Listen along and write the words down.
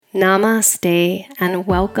Namaste and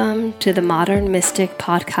welcome to the Modern Mystic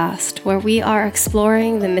Podcast, where we are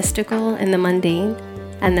exploring the mystical in the mundane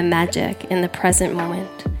and the magic in the present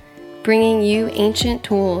moment, bringing you ancient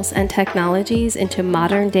tools and technologies into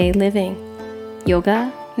modern day living,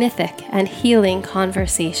 yoga, mythic, and healing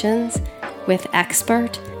conversations with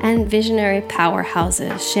expert and visionary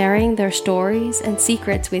powerhouses sharing their stories and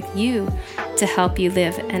secrets with you to help you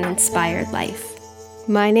live an inspired life.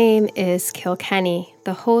 My name is Kilkenny,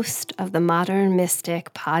 the host of the Modern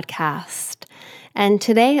Mystic Podcast. And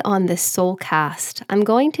today on this Soulcast, I'm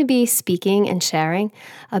going to be speaking and sharing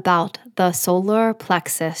about the solar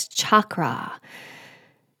plexus chakra.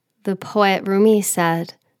 The poet Rumi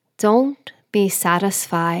said, "Don't be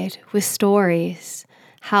satisfied with stories,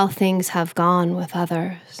 how things have gone with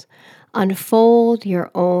others. Unfold your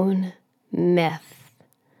own myth.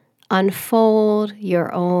 Unfold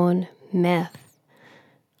your own myth.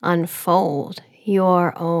 Unfold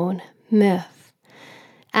your own myth."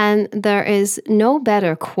 And there is no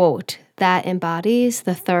better quote that embodies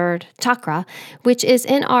the third chakra, which is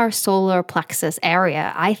in our solar plexus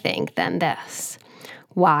area, I think, than this.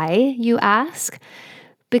 Why, you ask?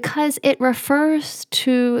 Because it refers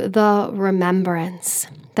to the remembrance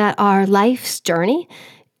that our life's journey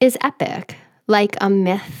is epic, like a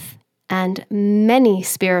myth, and many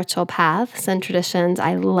spiritual paths and traditions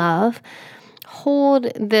I love hold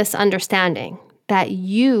this understanding that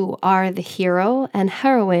you are the hero and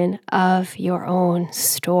heroine of your own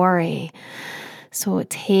story. So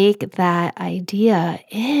take that idea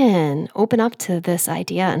in, open up to this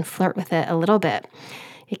idea and flirt with it a little bit.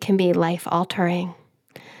 It can be life-altering.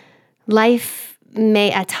 Life may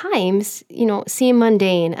at times, seem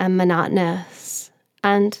mundane and monotonous.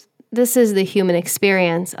 And this is the human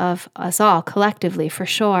experience of us all collectively, for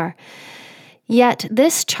sure. Yet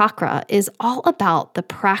this chakra is all about the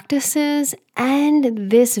practices and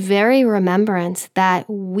this very remembrance that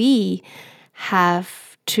we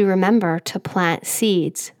have to remember to plant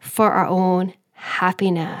seeds for our own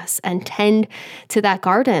happiness and tend to that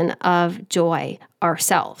garden of joy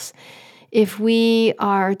ourselves. If we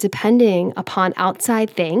are depending upon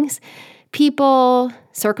outside things, people,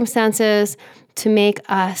 circumstances, to make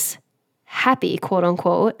us happy, quote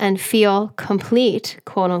unquote, and feel complete,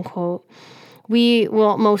 quote unquote, we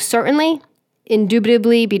will most certainly,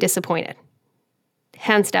 indubitably be disappointed.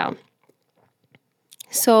 Hands down.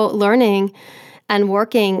 So learning and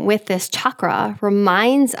working with this chakra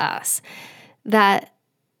reminds us that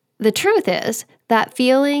the truth is that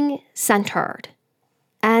feeling centered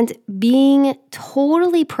and being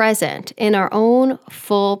totally present in our own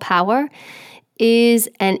full power is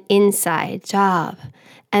an inside job.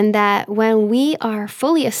 And that when we are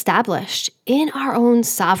fully established in our own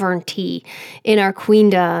sovereignty, in our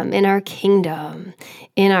queendom, in our kingdom,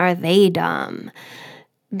 in our theydom,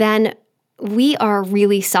 then we are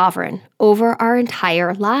really sovereign over our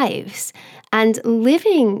entire lives. And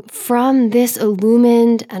living from this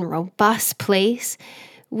illumined and robust place,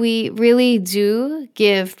 we really do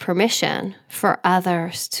give permission for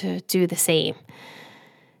others to do the same.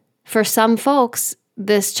 For some folks,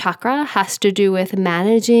 this chakra has to do with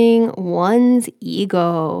managing one's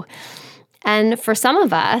ego. And for some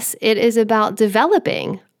of us, it is about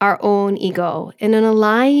developing our own ego in an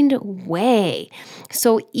aligned way.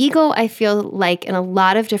 So ego, I feel like in a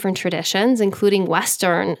lot of different traditions, including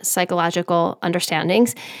Western psychological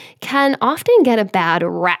understandings, can often get a bad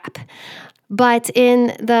rap. But in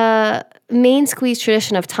the main squeeze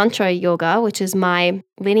tradition of Tantra yoga, which is my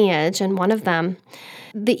lineage and one of them,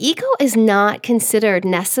 the ego is not considered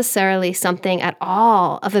necessarily something at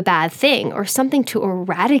all of a bad thing or something to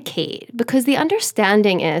eradicate, because the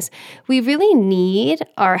understanding is we really need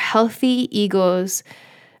our healthy ego's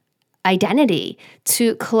identity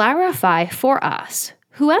to clarify for us,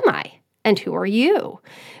 who am I and who are you?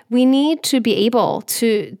 We need to be able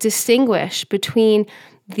to distinguish between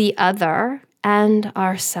the other and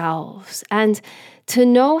ourselves, and to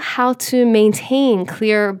know how to maintain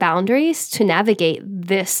clear boundaries to navigate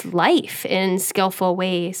this life in skillful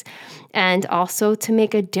ways, and also to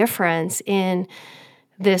make a difference in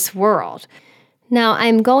this world. Now,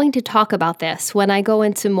 I'm going to talk about this when I go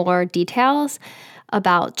into more details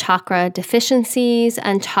about chakra deficiencies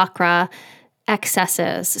and chakra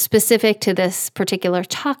excesses specific to this particular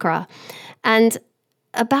chakra, and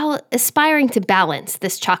about aspiring to balance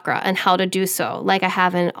this chakra and how to do so, like I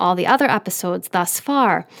have in all the other episodes thus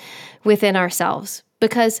far within ourselves.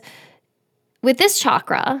 Because with this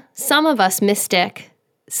chakra, some of us mystic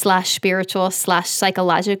 / spiritual /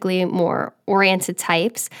 psychologically more oriented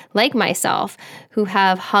types, like myself, who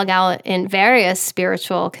have hung out in various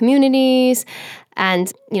spiritual communities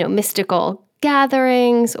and, mystical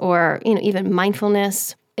gatherings or, even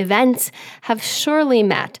mindfulness events have surely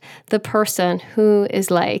met the person who is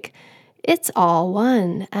like, it's all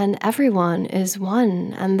one and everyone is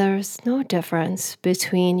one and there's no difference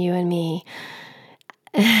between you and me.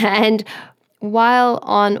 And while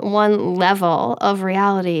on one level of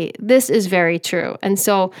reality, this is very true. And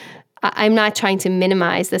so I'm not trying to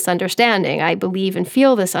minimize this understanding. I believe and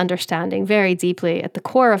feel this understanding very deeply at the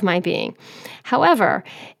core of my being. However,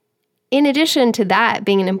 in addition to that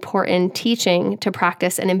being an important teaching to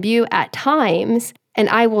practice and imbue at times, and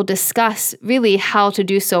I will discuss really how to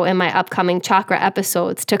do so in my upcoming chakra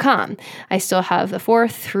episodes to come. I still have the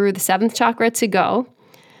 4th through the 7th chakra to go.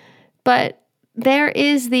 But there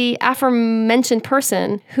is the aforementioned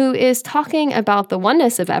person who is talking about the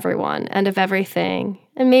oneness of everyone and of everything,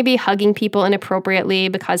 and maybe hugging people inappropriately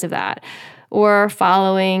because of that, or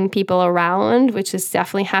following people around, which has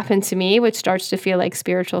definitely happened to me, which starts to feel like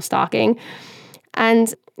spiritual stalking.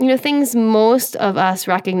 And, things most of us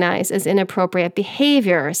recognize as inappropriate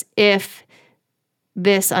behaviors if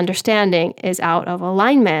this understanding is out of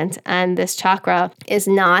alignment and this chakra is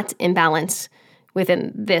not in balance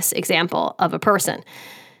within this example of a person.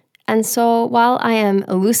 And so while I am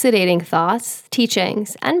elucidating thoughts,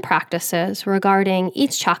 teachings, and practices regarding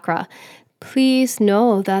each chakra, please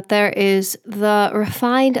know that there is the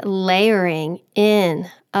refined layering in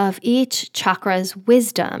of each chakra's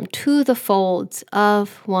wisdom to the folds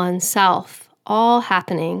of oneself, all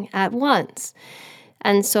happening at once.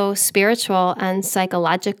 And so spiritual and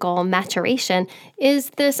psychological maturation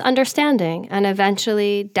is this understanding and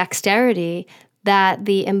eventually dexterity that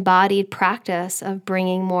the embodied practice of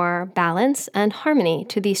bringing more balance and harmony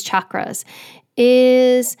to these chakras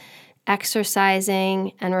is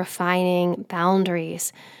exercising and refining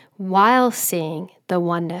boundaries while seeing the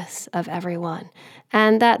oneness of everyone,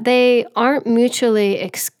 and that they aren't mutually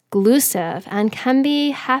exclusive and can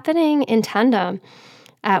be happening in tandem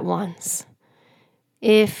at once.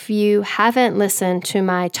 If you haven't listened to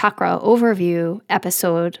my chakra overview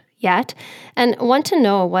episode yet and want to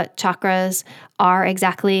know what chakras are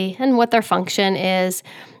exactly and what their function is,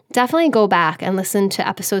 definitely go back and listen to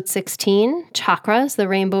episode 16, Chakras, the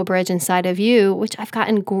Rainbow Bridge Inside of You, which I've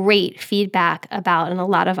gotten great feedback about and a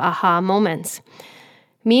lot of aha moments.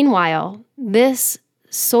 Meanwhile, this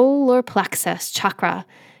solar plexus chakra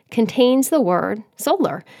contains the word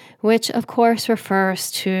solar, which of course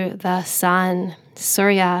refers to the sun.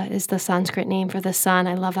 Surya is the Sanskrit name for the sun.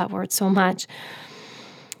 I love that word so much.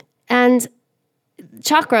 And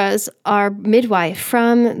chakras are midwife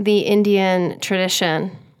from the Indian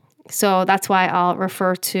tradition. So that's why I'll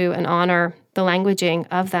refer to and honor the languaging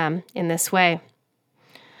of them in this way.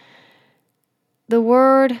 The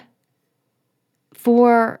word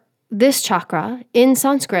for this chakra in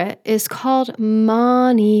Sanskrit is called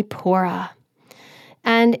Manipura.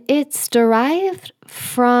 And it's derived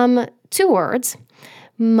from 2 words.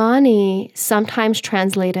 Mani, sometimes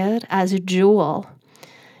translated as jewel,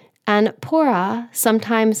 and Pura,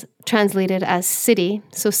 sometimes translated as city.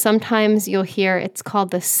 So sometimes you'll hear it's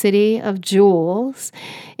called the city of jewels.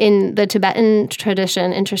 In the Tibetan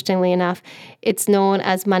tradition, interestingly enough, it's known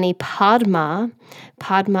as Manipadma.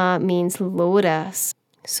 Padma means lotus.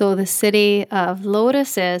 So the city of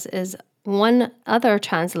lotuses is one other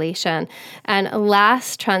translation. And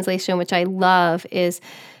last translation, which I love, is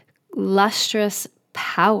lustrous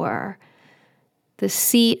power, the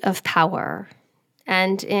seat of power.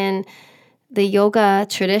 And in the yoga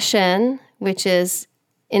tradition, which is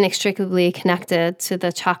inextricably connected to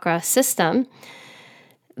the chakra system,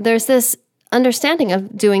 there's this understanding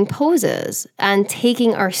of doing poses and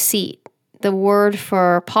taking our seat. The word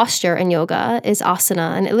for posture in yoga is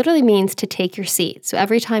asana, and it literally means to take your seat. So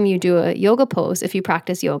every time you do a yoga pose, if you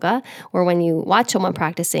practice yoga, or when you watch someone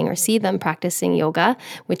practicing or see them practicing yoga,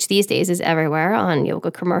 which these days is everywhere on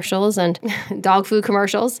yoga commercials and dog food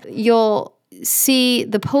commercials, you'll see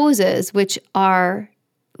the poses, which are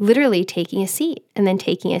literally taking a seat and then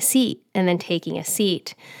taking a seat and then taking a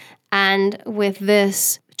seat. And with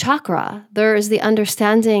this chakra, there is the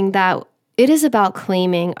understanding that it is about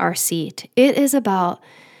claiming our seat. It is about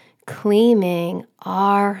claiming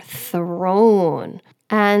our throne.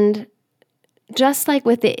 And just like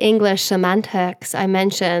with the English semantics, I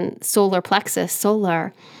mentioned solar plexus,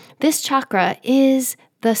 solar, this chakra is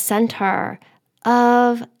the center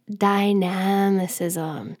of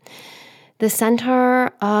dynamicism, the center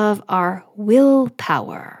of our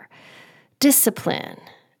willpower, discipline,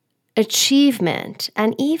 achievement,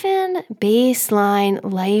 and even baseline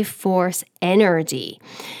life force energy.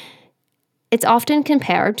 It's often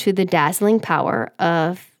compared to the dazzling power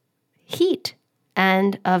of heat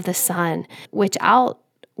and of the sun, which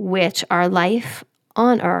which our life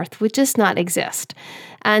on Earth would just not exist.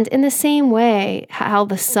 And in the same way, how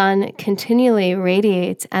the sun continually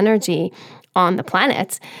radiates energy on the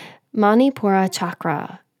planets, Manipura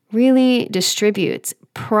chakra really distributes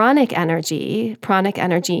pranic energy. Pranic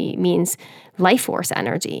energy means life force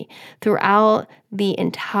energy throughout the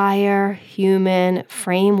entire human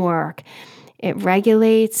framework. It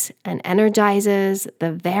regulates and energizes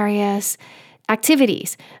the various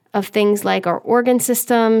activities of things like our organ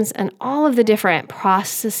systems and all of the different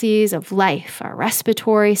processes of life, our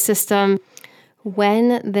respiratory system.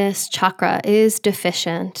 When this chakra is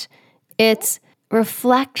deficient, its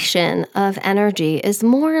reflection of energy is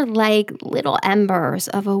more like little embers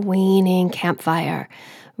of a waning campfire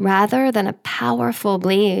rather than a powerful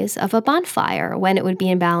blaze of a bonfire when it would be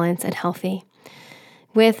in balance and healthy.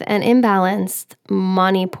 With an imbalanced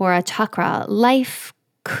Manipura chakra, life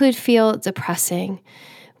could feel depressing.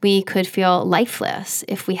 We could feel lifeless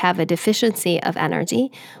if we have a deficiency of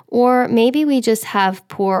energy, or maybe we just have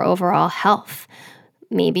poor overall health,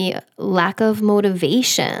 maybe lack of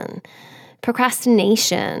motivation,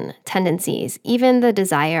 procrastination tendencies, even the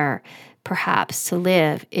desire perhaps to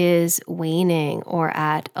live is waning or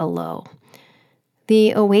at a low.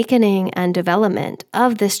 The awakening and development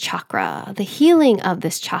of this chakra, the healing of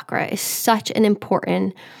this chakra is such an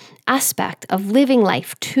important aspect of living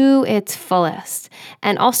life to its fullest,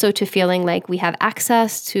 and also to feeling like we have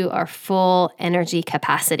access to our full energy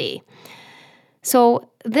capacity. So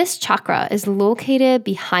this chakra is located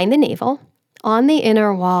behind the navel on the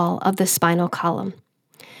inner wall of the spinal column.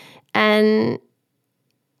 And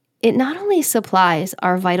it not only supplies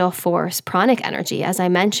our vital force, pranic energy, as I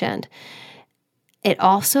mentioned, it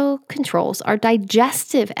also controls our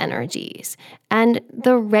digestive energies and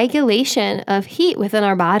the regulation of heat within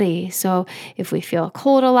our body. So if we feel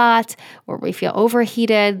cold a lot or we feel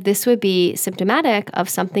overheated, this would be symptomatic of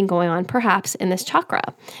something going on perhaps in this chakra.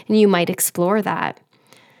 And you might explore that.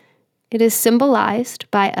 It is symbolized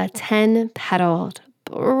by a 10-petaled,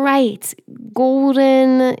 bright,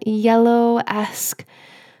 golden, yellow-esque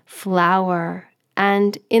flower.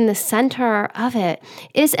 And in the center of it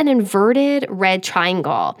is an inverted red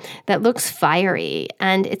triangle that looks fiery,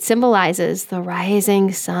 and it symbolizes the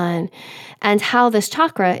rising sun and how this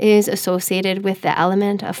chakra is associated with the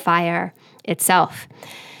element of fire itself.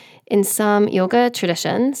 In some yoga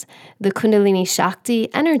traditions, the Kundalini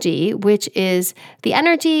Shakti energy, which is the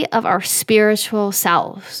energy of our spiritual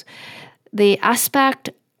selves, the aspect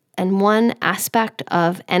and one aspect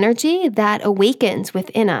of energy that awakens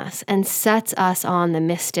within us and sets us on the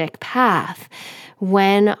mystic path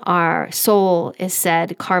when our soul is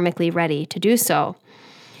said karmically ready to do so.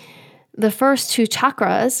 The first two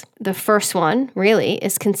chakras, the first one really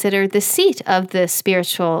is considered the seat of the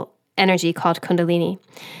spiritual energy called Kundalini.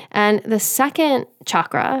 And the second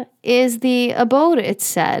chakra is the abode, it's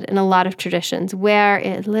said in a lot of traditions, where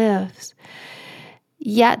it lives.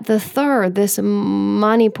 Yet the third, this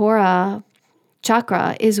Manipura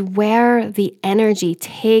chakra, is where the energy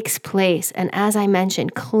takes place and, as I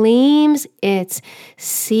mentioned, claims its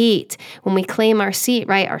seat. When we claim our seat,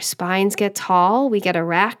 right, our spines get tall, we get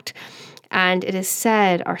erect. And it is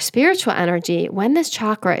said our spiritual energy, when this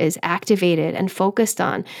chakra is activated and focused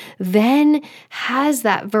on, then has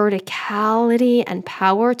that verticality and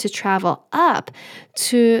power to travel up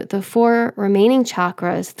to the four remaining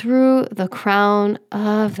chakras through the crown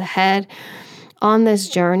of the head on this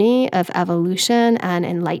journey of evolution and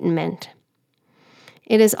enlightenment.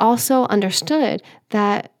 It is also understood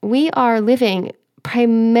that we are living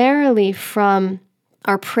primarily from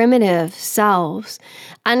our primitive selves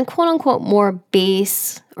and quote-unquote more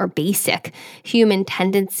base or basic human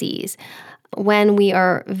tendencies when we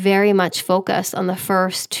are very much focused on the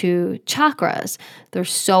first two chakras. They're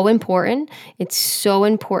so important. It's so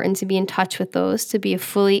important to be in touch with those, to be a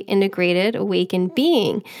fully integrated, awakened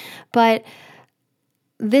being. But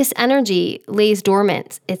this energy lays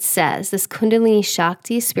dormant, it says, this Kundalini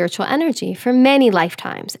Shakti spiritual energy for many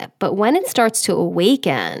lifetimes. But when it starts to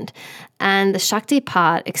awaken and the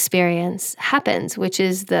Shaktipat experience happens, which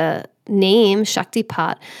is the name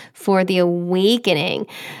Shaktipat for the awakening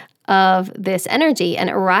of this energy, and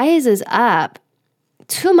it rises up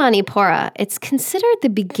to Manipura, it's considered the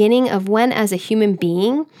beginning of when, as a human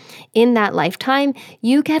being in that lifetime,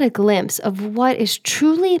 you get a glimpse of what is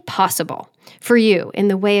truly possible for you in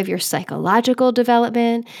the way of your psychological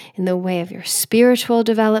development, in the way of your spiritual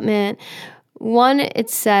development. One,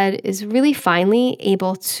 it's said, is really finally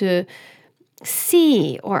able to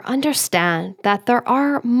see or understand that there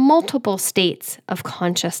are multiple states of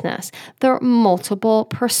consciousness. There are multiple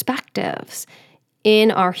perspectives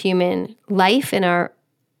in our human life, in our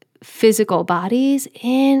physical bodies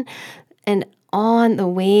in and on the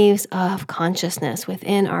waves of consciousness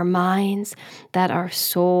within our minds that our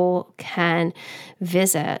soul can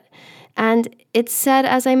visit. And it's said,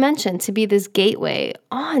 as I mentioned, to be this gateway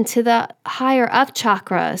on to the higher up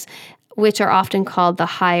chakras, which are often called the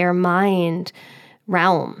higher mind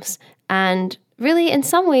realms. And really, in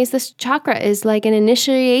some ways, this chakra is like an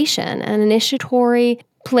initiation, an initiatory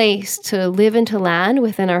place to live and to land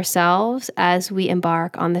within ourselves as we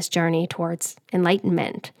embark on this journey towards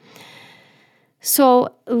enlightenment.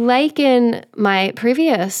 So, like in my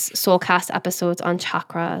previous Soulcast episodes on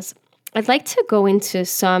chakras, I'd like to go into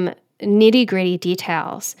some nitty-gritty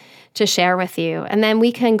details to share with you, and then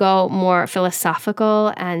we can go more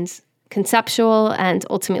philosophical and conceptual and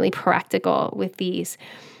ultimately practical with these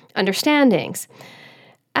understandings.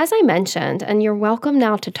 As I mentioned, and you're welcome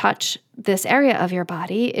now to touch this area of your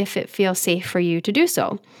body if it feels safe for you to do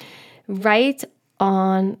so, right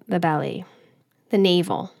on the belly, the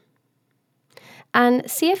navel. And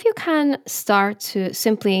see if you can start to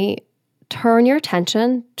simply turn your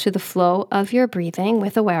attention to the flow of your breathing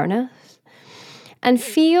with awareness and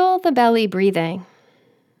feel the belly breathing.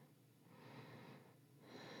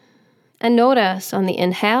 And notice on the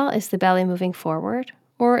inhale, is the belly moving forward,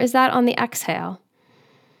 or is that on the exhale?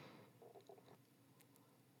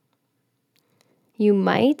 You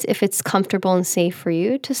might, if it's comfortable and safe for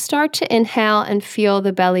you, to start to inhale and feel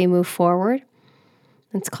the belly move forward.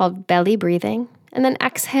 It's called belly breathing. And then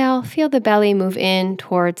exhale, feel the belly move in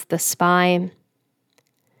towards the spine.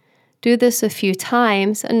 Do this a few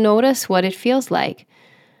times and notice what it feels like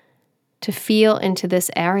to feel into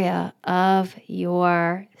this area of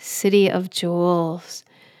your city of jewels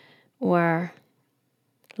or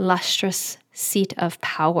lustrous seat of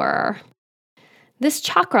power. This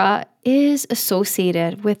chakra is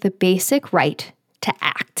associated with the basic right to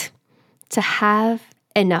act, to have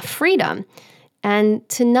enough freedom, and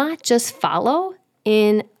to not just follow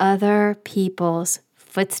in other people's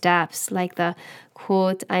footsteps, like the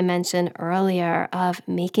quote I mentioned earlier of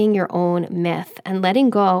making your own myth and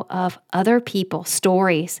letting go of other people's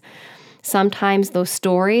stories. Sometimes those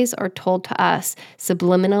stories are told to us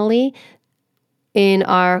subliminally in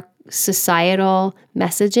our societal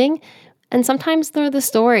messaging, and sometimes they're the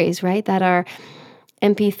stories, right, that are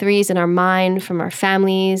MP3s in our mind from our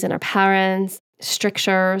families and our parents,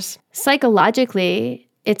 strictures. Psychologically,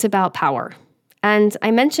 it's about power. And I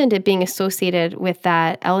mentioned it being associated with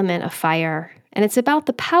that element of fire. And it's about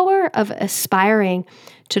the power of aspiring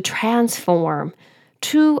to transform,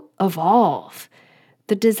 to evolve,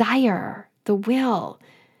 the desire, the will,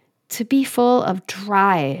 to be full of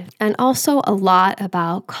drive, and also a lot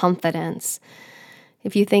about confidence.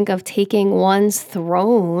 If you think of taking one's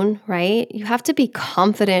throne, right, you have to be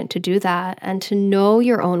confident to do that and to know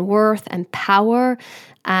your own worth and power.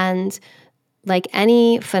 And like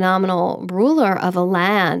any phenomenal ruler of a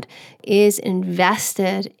land is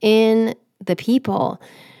invested in the people,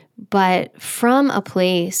 but from a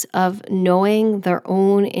place of knowing their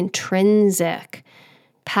own intrinsic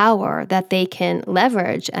power that they can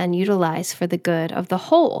leverage and utilize for the good of the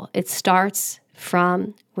whole. It starts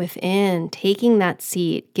from within, taking that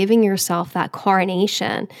seat, giving yourself that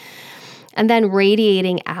coronation, and then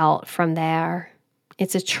radiating out from there.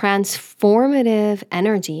 It's a transformative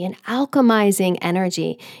energy, an alchemizing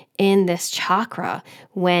energy in this chakra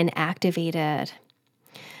when activated.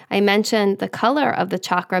 I mentioned the color of the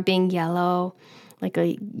chakra being yellow, like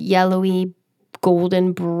a yellowy,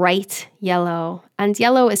 golden, bright yellow. And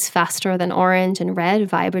yellow is faster than orange and red,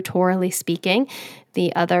 vibratorily speaking.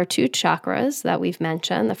 The other two chakras that we've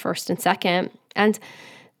mentioned, the first and second. And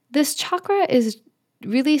this chakra is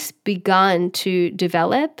really begun to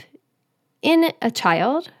develop in a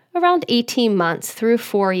child around 18 months through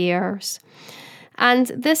 4 years. And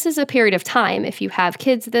this is a period of time. If you have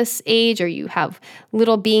kids this age or you have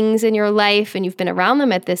little beings in your life and you've been around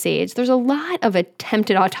them at this age, there's a lot of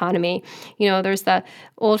attempted autonomy. You know, there's the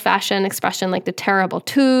old-fashioned expression like the terrible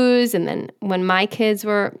twos. And then when my kids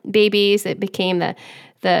were babies, it became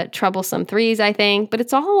the troublesome threes, I think. But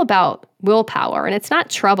it's all about willpower, and it's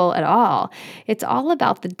not trouble at all. It's all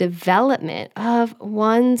about the development of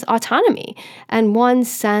one's autonomy and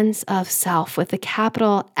one's sense of self with a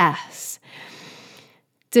capital S.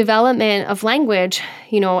 Development of language,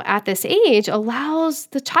 at this age allows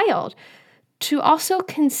the child to also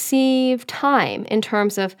conceive time in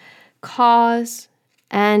terms of cause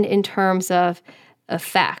and in terms of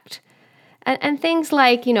effect. And things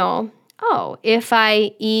like, if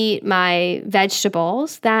I eat my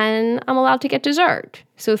vegetables, then I'm allowed to get dessert.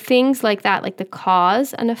 So things like that, like the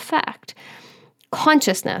cause and effect.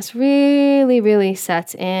 Consciousness really, really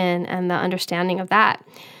sets in, and the understanding of that.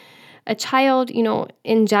 a child,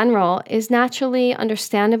 in general, is naturally,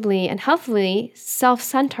 understandably, and healthily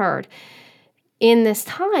self-centered in this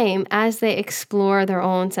time as they explore their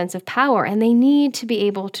own sense of power. And they need to be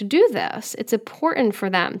able to do this. It's important for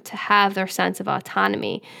them to have their sense of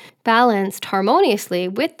autonomy balanced harmoniously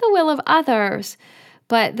with the will of others.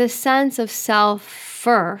 But the sense of self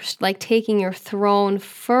first, like taking your throne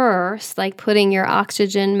first, like putting your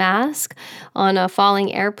oxygen mask on a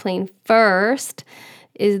falling airplane first,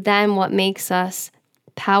 is then what makes us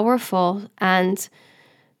powerful and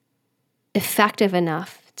effective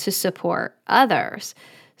enough to support others.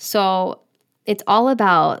 So it's all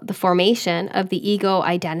about the formation of the ego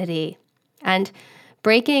identity. And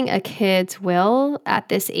breaking a kid's will at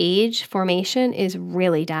this age formation is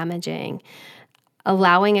really damaging.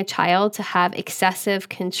 Allowing a child to have excessive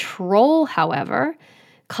control, however,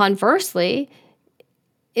 conversely,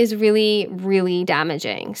 is really, really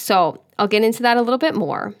damaging. So I'll get into that a little bit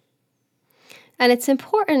more. And it's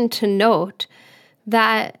important to note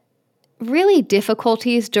that really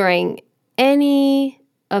difficulties during any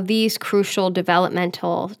of these crucial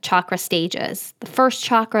developmental chakra stages, the first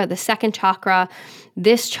chakra, the second chakra,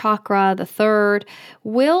 this chakra, the third,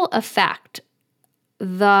 will affect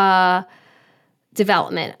the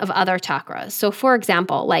development of other chakras. So for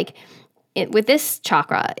example, with this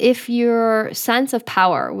chakra, if your sense of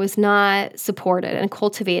power was not supported and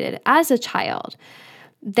cultivated as a child,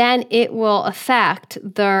 then it will affect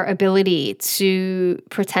their ability to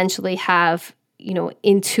potentially have,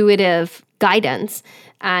 intuitive guidance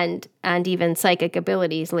and even psychic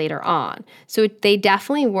abilities later on. So they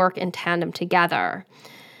definitely work in tandem together.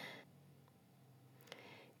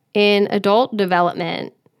 In adult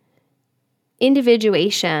development,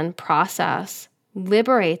 individuation process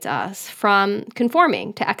liberates us from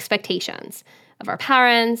conforming to expectations of our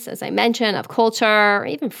parents, as I mentioned, of culture, or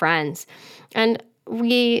even friends. And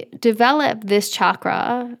we develop this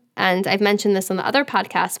chakra, and I've mentioned this on the other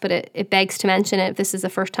podcasts, but it begs to mention it if this is the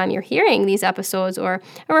first time you're hearing these episodes, or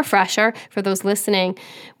a refresher for those listening.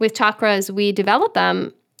 With chakras, we develop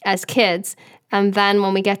them as kids, and then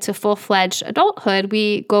when we get to full-fledged adulthood,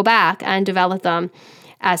 we go back and develop them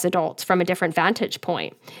as adults from a different vantage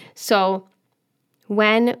point. So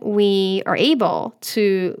when we are able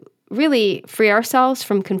to really free ourselves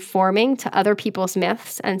from conforming to other people's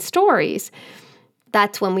myths and stories,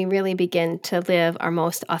 that's when we really begin to live our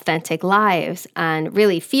most authentic lives and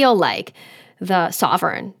really feel like the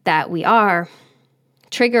sovereign that we are.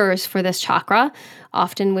 Triggers for this chakra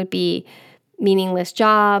often would be meaningless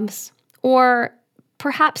jobs, or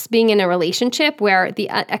perhaps being in a relationship where the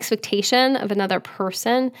expectation of another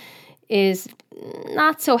person is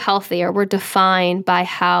not so healthy, or we're defined by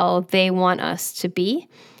how they want us to be,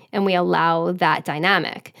 and we allow that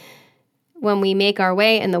dynamic. When we make our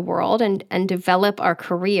way in the world and develop our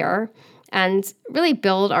career and really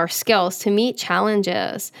build our skills to meet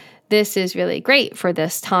challenges, this is really great for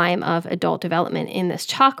this time of adult development in this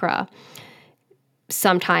chakra.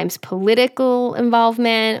 Sometimes political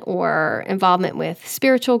involvement or involvement with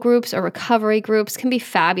spiritual groups or recovery groups can be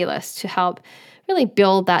fabulous to help really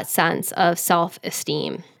build that sense of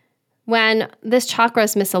self-esteem. When this chakra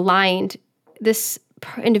is misaligned, this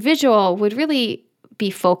individual would really be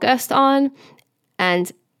focused on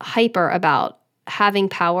and hyper about having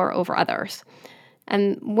power over others.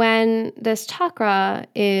 And when this chakra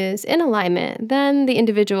is in alignment, then the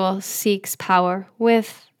individual seeks power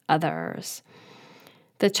with others.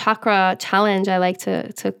 The chakra challenge, I like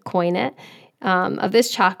to coin it, of this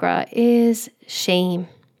chakra is shame.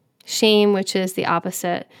 Shame, which is the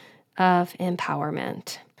opposite of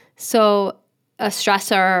empowerment. So a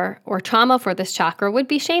stressor or trauma for this chakra would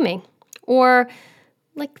be shaming, or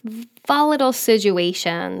volatile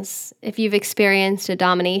situations. If you've experienced a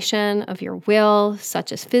domination of your will,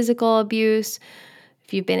 such as physical abuse,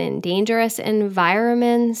 if you've been in dangerous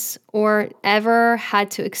environments, or ever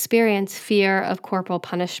had to experience fear of corporal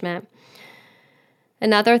punishment.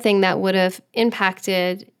 Another thing that would have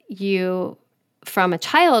impacted you from a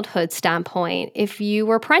childhood standpoint, if you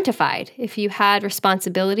were parentified, if you had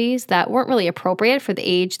responsibilities that weren't really appropriate for the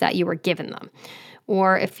age that you were given them.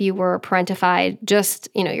 Or if you were parentified, just,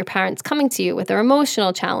 your parents coming to you with their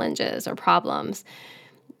emotional challenges or problems,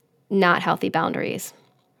 not healthy boundaries.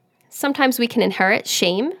 Sometimes we can inherit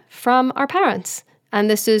shame from our parents, and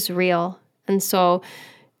this is real. And so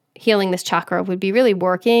healing this chakra would be really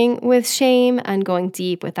working with shame and going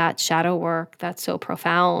deep with that shadow work that's so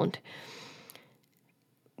profound.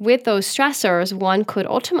 With those stressors, one could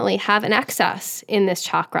ultimately have an excess in this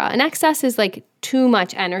chakra. An excess is like too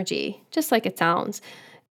much energy, just like it sounds.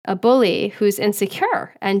 A bully who's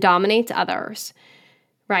insecure and dominates others,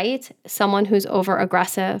 right? Someone who's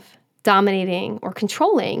over-aggressive, dominating or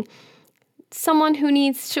controlling. Someone who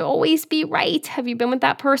needs to always be right. Have you been with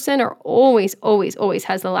that person? Or always, always, always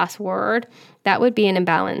has the last word? That would be an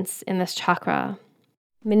imbalance in this chakra.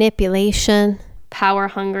 Manipulation, power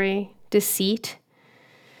hungry, deceit,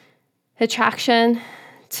 attraction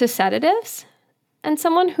to sedatives, and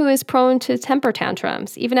someone who is prone to temper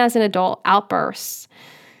tantrums, even as an adult, outbursts,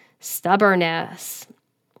 stubbornness,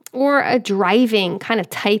 or a driving kind of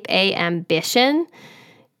type A ambition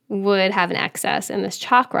would have an excess in this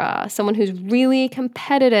chakra. Someone who's really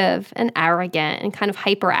competitive and arrogant and kind of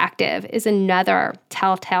hyperactive is another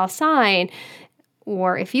telltale sign.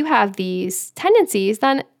 Or if you have these tendencies,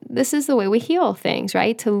 then this is the way we heal things,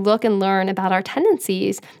 right? To look and learn about our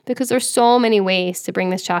tendencies, because there's so many ways to bring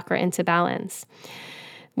this chakra into balance.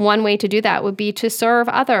 One way to do that would be to serve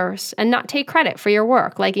others and not take credit for your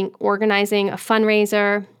work, like organizing a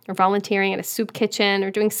fundraiser or volunteering at a soup kitchen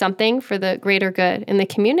or doing something for the greater good in the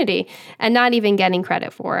community and not even getting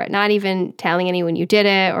credit for it, not even telling anyone you did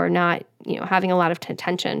it, or not, having a lot of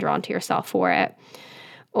attention drawn to yourself for it.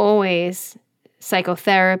 Always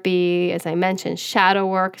psychotherapy, as I mentioned, shadow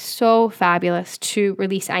work, so fabulous to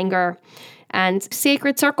release anger. And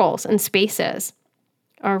sacred circles and spaces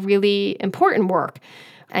are really important work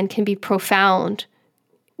and can be profound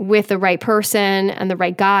with the right person and the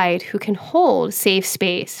right guide who can hold safe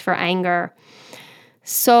space for anger.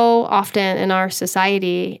 So often in our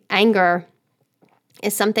society, anger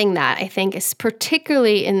is something that I think is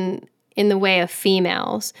particularly in the way of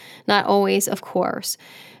females. Not always, of course,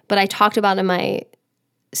 but I talked about in my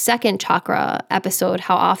second chakra episode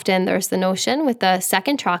how often there's the notion with the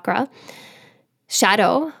second chakra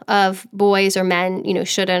shadow of boys or men,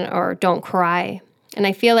 shouldn't or don't cry. And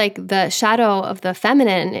I feel like the shadow of the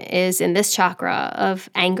feminine is in this chakra of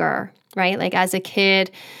anger, right? Like as a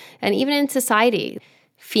kid and even in society,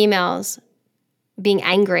 females being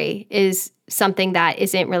angry is something that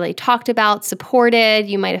isn't really talked about, supported.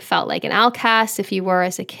 You might have felt like an outcast if you were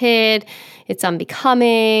as a kid. It's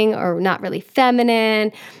unbecoming or not really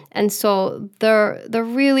feminine. And so they're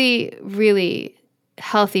really, really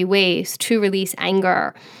healthy ways to release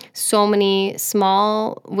anger. So many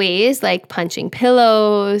small ways like punching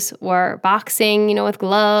pillows or boxing, with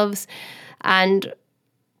gloves, and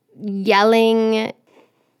yelling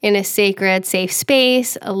in a sacred, safe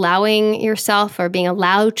space, allowing yourself or being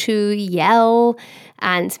allowed to yell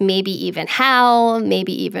and maybe even howl,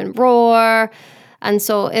 maybe even roar. And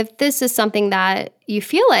so if this is something that you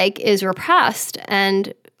feel like is repressed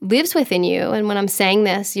and lives within you, and when I'm saying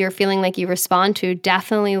this, you're feeling like you respond to,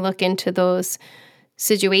 definitely look into those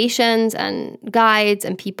situations and guides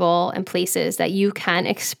and people and places that you can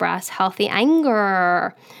express healthy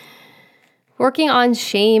anger. Working on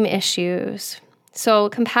shame issues. So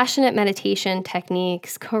compassionate meditation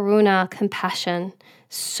techniques, karuna, compassion,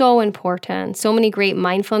 so important. So many great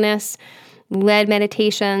mindfulness-led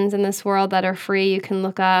meditations in this world that are free you can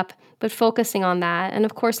look up, but focusing on that. And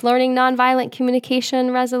of course, learning nonviolent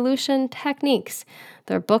communication resolution techniques.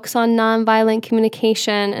 There are books on nonviolent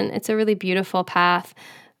communication, and it's a really beautiful path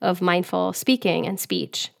of mindful speaking and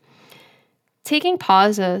speech. Taking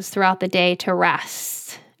pauses throughout the day to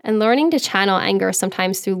rest and learning to channel anger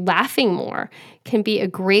sometimes through laughing more can be a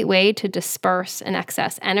great way to disperse an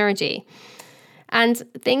excess energy. And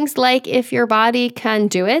things like, if your body can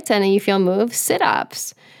do it and you feel moved,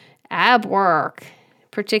 sit-ups, ab work,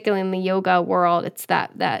 particularly in the yoga world, it's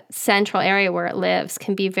that central area where it lives,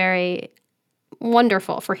 can be very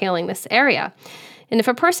wonderful for healing this area. And if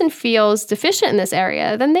a person feels deficient in this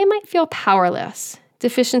area, then they might feel powerless.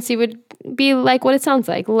 Deficiency would be like what it sounds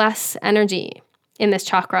like, less energy in this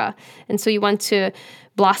chakra. And so you want to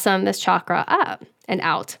blossom this chakra up and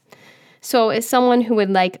out. So as someone who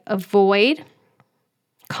would avoid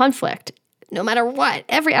conflict, no matter what,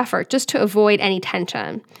 every effort just to avoid any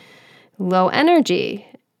tension, low energy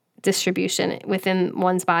distribution within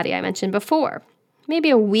one's body, I mentioned before,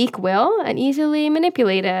 maybe a weak will and easily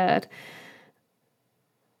manipulated,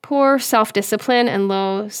 poor self-discipline and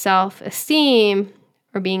low self-esteem,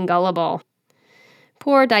 or being gullible.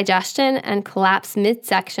 Poor digestion and collapsed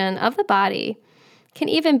midsection of the body can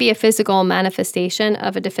even be a physical manifestation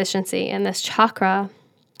of a deficiency in this chakra.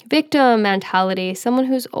 Victim mentality, someone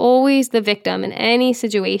who's always the victim in any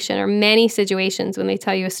situation or many situations when they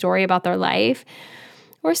tell you a story about their life,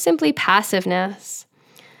 or simply passiveness.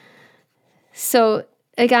 So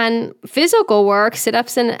again, physical work,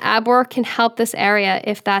 sit-ups and ab work can help this area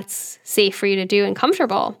if that's safe for you to do and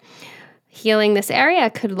comfortable. Healing this area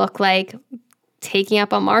could look like taking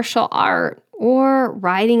up a martial art or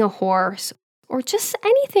riding a horse or just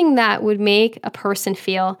anything that would make a person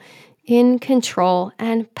feel in control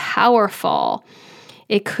and powerful.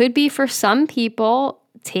 It could be for some people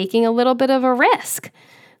taking a little bit of a risk,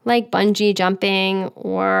 like bungee jumping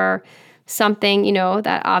or something,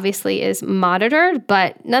 that obviously is monitored,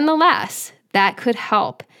 but nonetheless, that could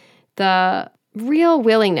help. The real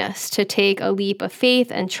willingness to take a leap of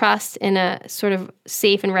faith and trust in a sort of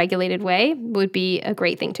safe and regulated way would be a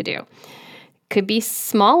great thing to do. Could be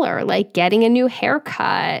smaller, like getting a new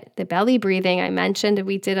haircut. The belly breathing I mentioned,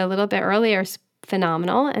 we did a little bit earlier, is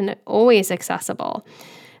phenomenal and always accessible.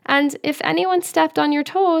 And if anyone stepped on your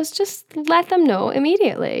toes, just let them know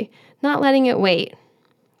immediately, not letting it wait.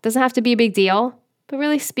 Doesn't have to be a big deal, but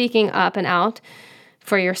really speaking up and out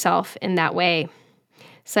for yourself in that way.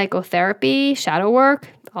 Psychotherapy, shadow work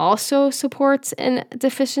also supports in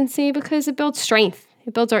deficiency because it builds strength.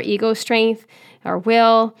 It builds our ego strength, our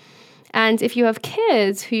will. And if you have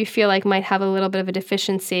kids who you feel like might have a little bit of a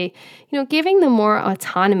deficiency, giving them more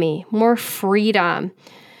autonomy, more freedom.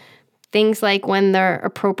 Things like when they're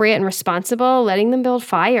appropriate and responsible, letting them build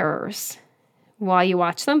fires while you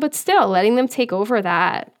watch them, but still letting them take over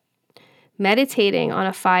that. Meditating on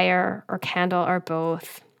a fire or candle or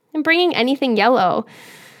both. And bringing anything yellow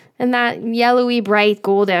and that yellowy, bright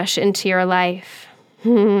goldish into your life.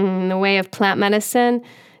 In the way of plant medicine,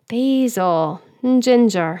 basil and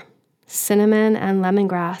ginger, cinnamon and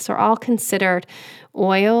lemongrass are all considered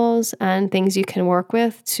oils and things you can work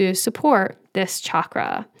with to support this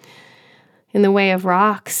chakra. In the way of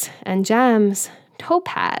rocks and gems,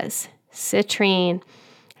 topaz, citrine,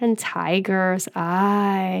 and tiger's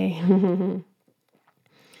eye.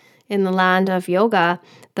 In the land of yoga,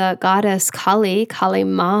 the goddess Kali, Kali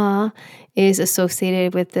Ma, is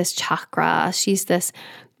associated with this chakra. She's this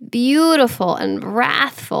beautiful and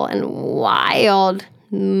wrathful and wild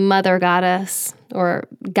mother goddess, or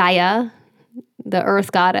Gaia, the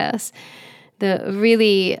earth goddess, the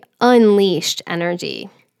really unleashed energy.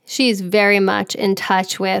 She's very much in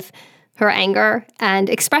touch with her anger and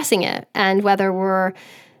expressing it. And whether we're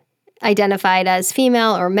identified as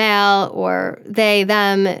female or male or they,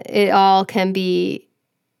 them, it all can be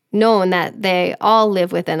known that they all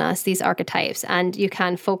live within us, these archetypes. And you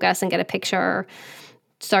can focus and get a picture,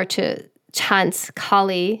 start to chant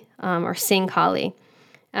Kali or sing Kali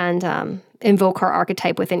and invoke her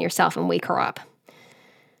archetype within yourself and wake her up.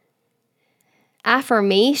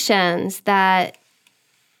 Affirmations that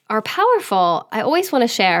are powerful, I always want to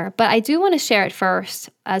share, but I do want to share it first,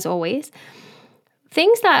 as always.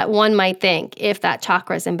 Things that one might think if that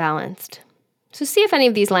chakra is imbalanced. So see if any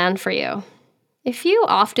of these land for you. If you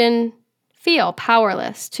often feel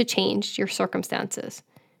powerless to change your circumstances,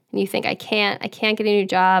 and you think, I can't get a new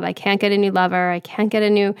job, I can't get a new lover, I can't get a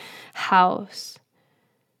new house.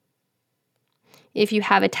 If you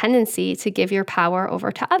have a tendency to give your power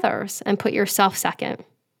over to others and put yourself second.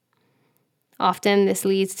 Often this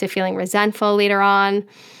leads to feeling resentful later on,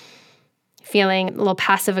 feeling a little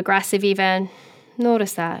passive-aggressive even.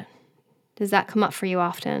 Notice that. Does that come up for you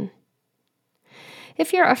often?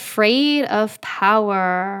 If you're afraid of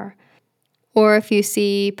power, or if you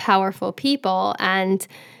see powerful people and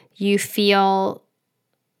you feel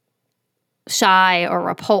shy or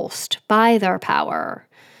repulsed by their power,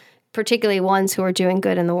 particularly ones who are doing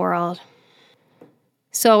good in the world.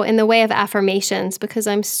 So in the way of affirmations, because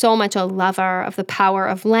I'm so much a lover of the power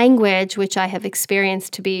of language, which I have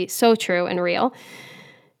experienced to be so true and real,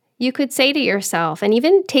 you could say to yourself, and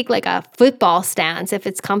even take like a football stance if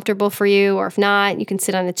it's comfortable for you, or if not, you can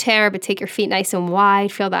sit on a chair, but take your feet nice and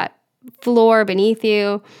wide, feel that floor beneath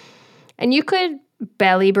you. And you could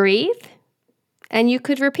belly breathe, and you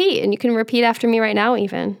could repeat, and you can repeat after me right now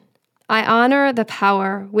even. I honor the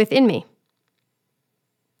power within me.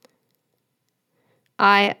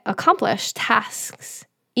 I accomplish tasks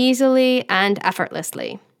easily and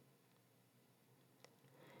effortlessly.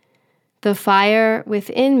 The fire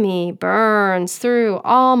within me burns through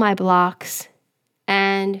all my blocks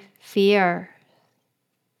and fear.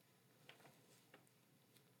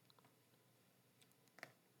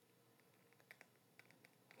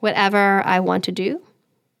 Whatever I want to do,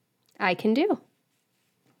 I can do.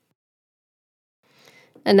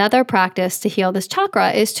 Another practice to heal this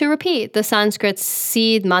chakra is to repeat the Sanskrit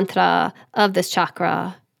seed mantra of this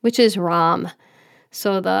chakra, which is Ram.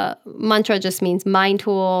 So the mantra just means mind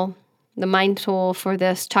tool, the mind tool for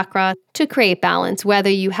this chakra to create balance,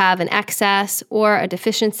 whether you have an excess or a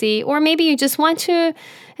deficiency, or maybe you just want to,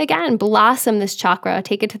 again, blossom this chakra,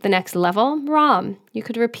 take it to the next level. Ram. You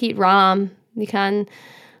could repeat Ram. You can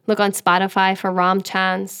look on Spotify for Ram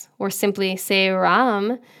chants, or simply say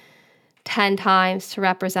Ram 10 times to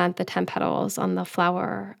represent the 10 petals on the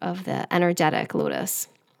flower of the energetic lotus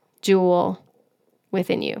jewel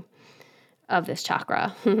within you. of this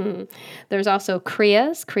chakra. There's also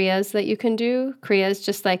kriyas that you can do. Kriya is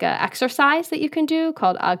just like an exercise that you can do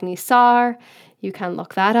called Agni Sar. You can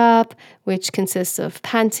look that up, which consists of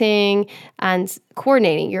panting and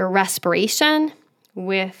coordinating your respiration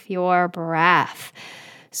with your breath.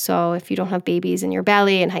 So if you don't have babies in your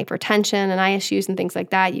belly and hypertension and ISUs and things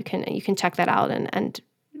like that, you can check that out and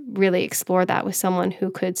really explore that with someone who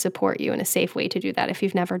could support you in a safe way to do that if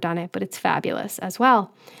you've never done it, but it's fabulous as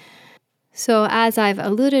well. So as I've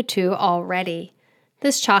alluded to already,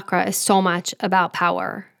 this chakra is so much about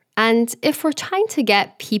power. And if we're trying to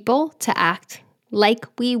get people to act like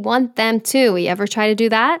we want them to, we ever try to do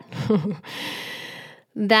that?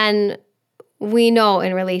 Then we know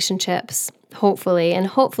in relationships,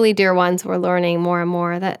 hopefully, dear ones, we're learning more and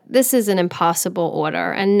more that this is an impossible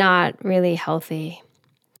order and not really healthy.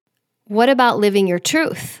 What about living your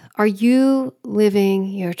truth? Are you living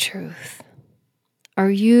your truth?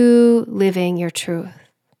 Are you living your truth?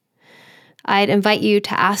 I'd invite you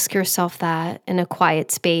to ask yourself that in a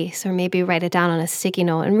quiet space, or maybe write it down on a sticky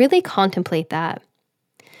note and really contemplate that.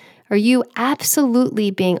 Are you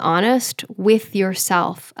absolutely being honest with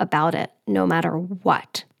yourself about it, no matter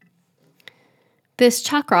what? This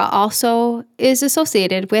chakra also is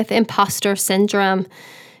associated with imposter syndrome.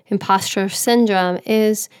 Imposter syndrome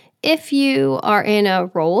is if you are in a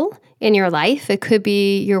role in your life, it could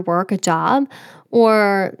be your work, a job,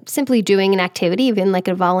 or simply doing an activity, even like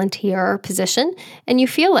a volunteer position, and you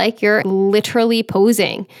feel like you're literally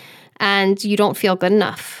posing and you don't feel good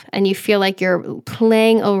enough and you feel like you're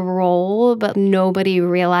playing a role, but nobody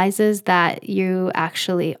realizes that you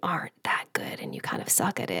actually aren't that good and you kind of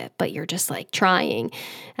suck at it, but you're just like trying,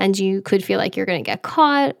 and you could feel like you're going to get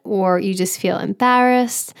caught, or you just feel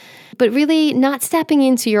embarrassed, but really not stepping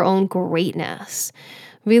into your own greatness,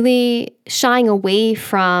 really shying away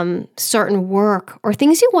from certain work or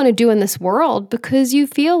things you want to do in this world because you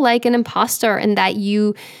feel like an imposter and that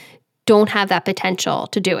you don't have that potential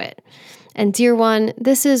to do it. And dear one,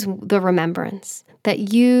 this is the remembrance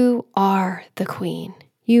that you are the queen.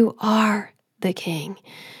 You are the king.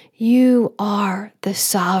 You are the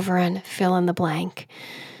sovereign fill in the blank.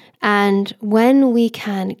 And when we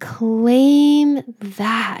can claim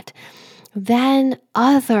that, then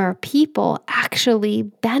other people actually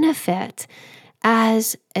benefit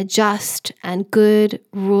as a just and good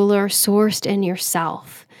ruler sourced in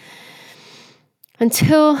yourself.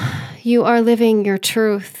 Until you are living your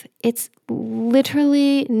truth, it's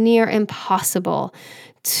literally near impossible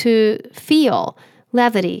to feel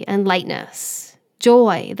levity and lightness,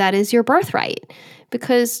 joy that is your birthright,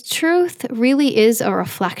 because truth really is a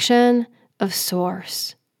reflection of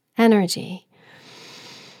source energy.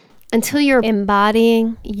 Until you're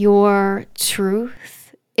embodying your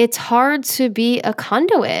truth, it's hard to be a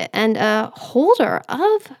conduit and a holder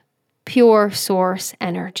of pure source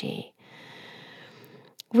energy.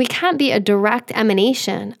 We can't be a direct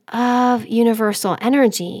emanation of universal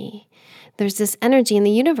energy. There's this energy in the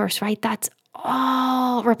universe, right? That's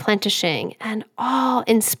all replenishing and all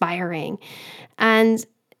inspiring. And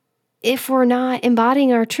if we're not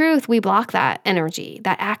embodying our truth, we block that energy,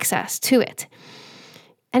 that access to it.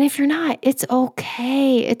 And if you're not, it's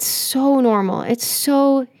okay. It's so normal. It's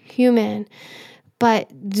so human.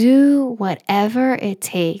 But do whatever it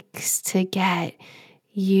takes to get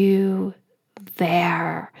you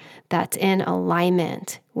there, that's in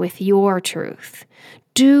alignment with your truth.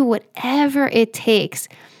 Do whatever it takes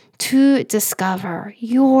to discover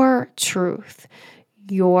your truth,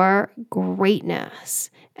 your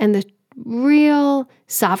greatness, and the real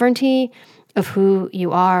sovereignty of who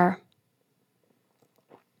you are.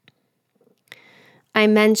 I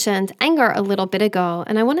mentioned anger a little bit ago,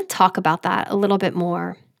 and I want to talk about that a little bit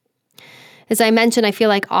more. As I mentioned, I feel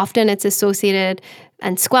like often it's associated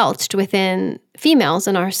and squelched within females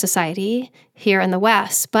in our society here in the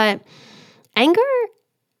West. But anger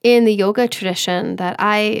in the yoga tradition that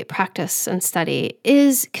I practice and study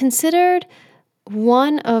is considered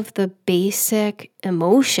one of the basic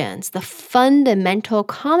emotions, the fundamental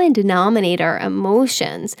common denominator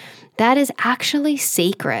emotions that is actually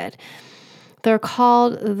sacred. They're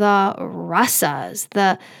called the rasas,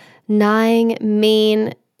 the 9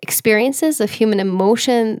 main experiences of human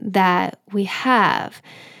emotion that we have.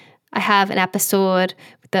 I have an episode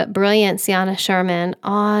with the brilliant Sienna Sherman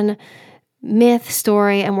on myth,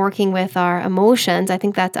 story, and working with our emotions. I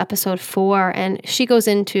think that's episode 4. And she goes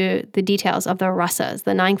into the details of the rasas,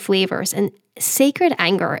 the 9 flavors. And sacred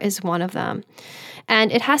anger is one of them.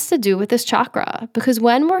 And it has to do with this chakra, because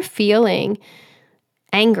when we're feeling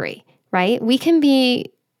angry, right, we can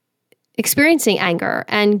be experiencing anger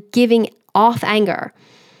and giving off anger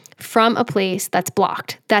from a place that's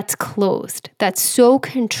blocked, that's closed, that's so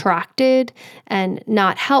contracted and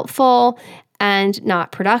not helpful and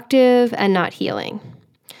not productive and not healing.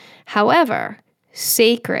 However,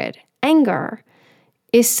 sacred anger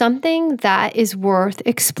is something that is worth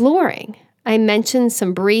exploring. I mentioned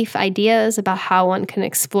some brief ideas about how one can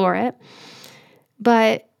explore it.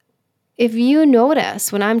 But if you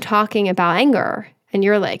notice when I'm talking about anger and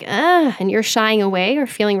you're like, and you're shying away or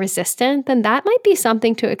feeling resistant, then that might be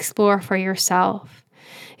something to explore for yourself.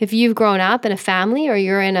 If you've grown up in a family or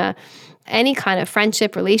you're in any kind of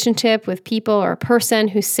friendship, relationship with people or a person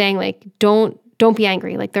who's saying like, don't be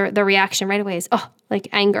angry. Like their reaction right away is, like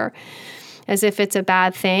anger, as if it's a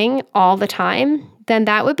bad thing all the time, then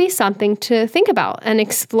that would be something to think about and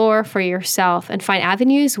explore for yourself and find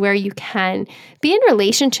avenues where you can be in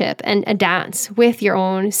relationship and dance with your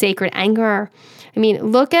own sacred anger. I mean,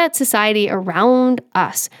 look at society around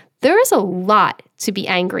us. There is a lot to be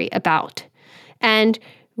angry about. And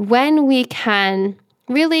when we can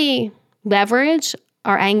really leverage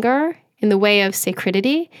our anger in the way of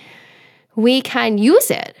sacredity, we can use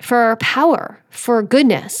it for power, for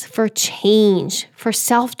goodness, for change, for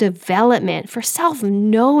self-development, for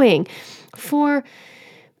self-knowing, for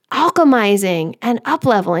alchemizing and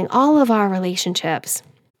up-leveling all of our relationships.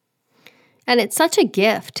 And it's such a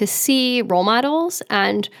gift to see role models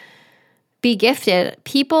and be gifted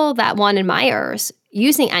people that one admires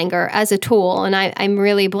using anger as a tool. And I'm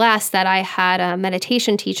really blessed that I had a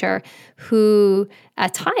meditation teacher who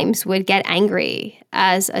at times would get angry.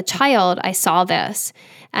 As a child, I saw this.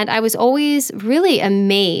 And I was always really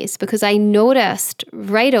amazed because I noticed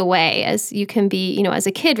right away, as you can be, as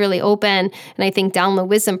a kid, really open and I think download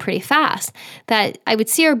wisdom pretty fast, that I would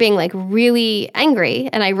see her being like really angry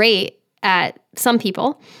and irate at some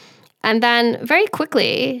people. And then very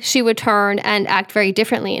quickly, she would turn and act very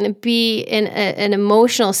differently and be in an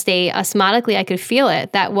emotional state. Osmotically, I could feel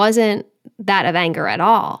it. That wasn't that of anger at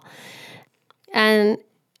all. And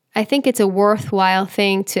I think it's a worthwhile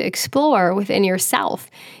thing to explore within yourself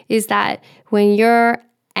is that when you're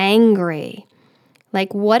angry,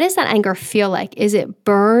 like what does that anger feel like? Is it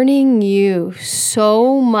burning you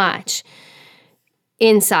so much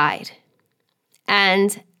inside?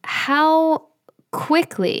 And how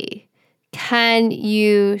quickly can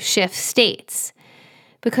you shift states?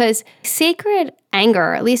 Because sacred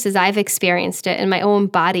anger, at least as I've experienced it in my own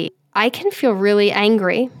body, I can feel really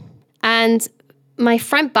angry and my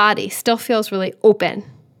front body still feels really open.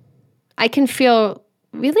 I can feel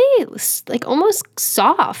really like almost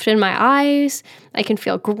soft in my eyes. I can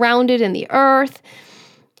feel grounded in the earth.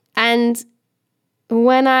 And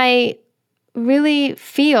when I really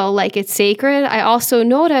feel like it's sacred, I also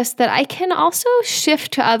notice that I can also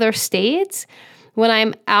shift to other states when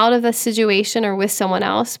I'm out of the situation or with someone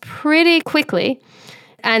else pretty quickly,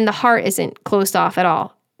 and the heart isn't closed off at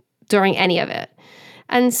all during any of it.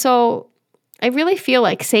 And so I really feel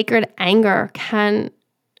like sacred anger can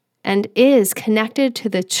and is connected to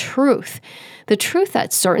the truth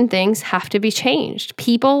that certain things have to be changed.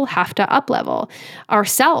 People have to up-level.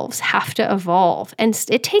 Ourselves have to evolve. And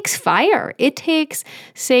it takes fire. It takes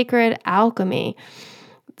sacred alchemy.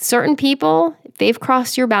 Certain people, if they've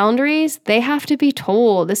crossed your boundaries, they have to be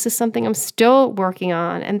told, this is something I'm still working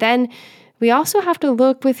on. And then we also have to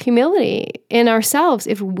look with humility in ourselves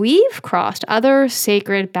if we've crossed other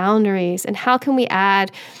sacred boundaries, and how can we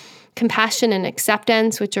add compassion and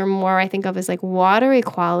acceptance, which are more I think of as like watery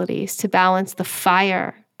qualities, to balance the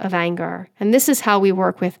fire of anger. And this is how we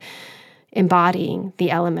work with embodying the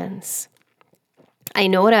elements. I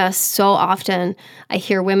notice so often I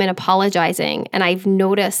hear women apologizing, and I've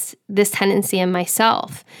noticed this tendency in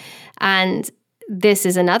myself. And this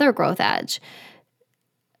is another growth edge.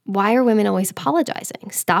 Why are women always apologizing?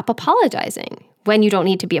 Stop apologizing when you don't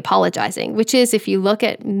need to be apologizing, which is, if you look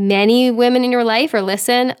at many women in your life or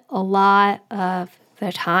listen, a lot of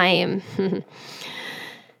the time.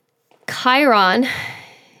 Chiron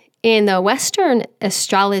in the Western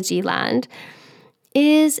astrology land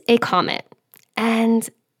is a comet. And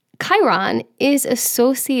Chiron is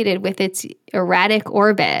associated with its erratic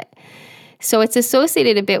orbit. So it's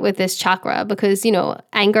associated a bit with this chakra because,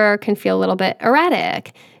 anger can feel a little bit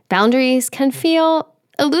erratic. Boundaries can feel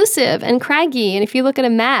elusive and craggy. And if you look at a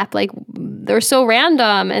map, like they're so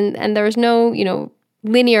random and there's no,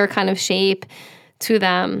 linear kind of shape to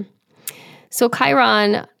them. So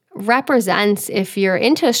Chiron represents, if you're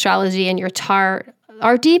into astrology and your chart,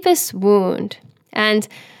 our deepest wound and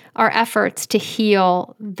our efforts to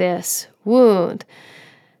heal this wound.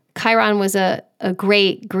 Chiron was a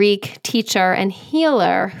great Greek teacher and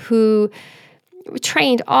healer who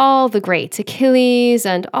trained all the greats, Achilles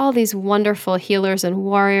and all these wonderful healers and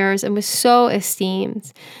warriors, and was so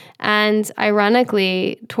esteemed. And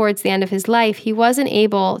ironically, towards the end of his life, he wasn't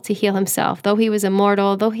able to heal himself, though he was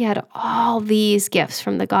immortal, though he had all these gifts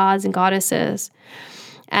from the gods and goddesses.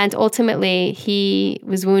 And ultimately, he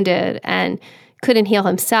was wounded and couldn't heal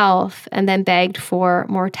himself, and then begged for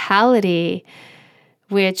mortality,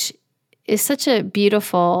 which is such a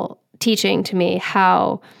beautiful teaching to me,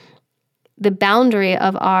 how the boundary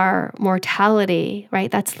of our mortality, right?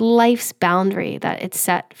 That's life's boundary that it's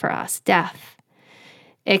set for us, death,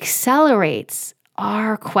 accelerates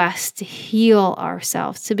our quest to heal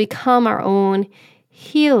ourselves, to become our own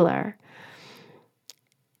healer.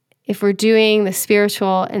 If we're doing the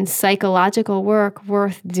spiritual and psychological work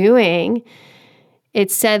worth doing,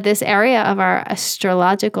 it's said this area of our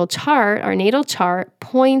astrological chart, our natal chart,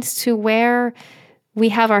 points to where we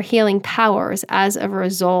have our healing powers as a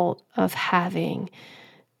result of having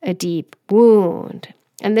a deep wound.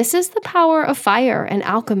 And this is the power of fire and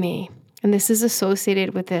alchemy. And this is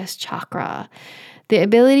associated with this chakra. The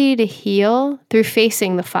ability to heal through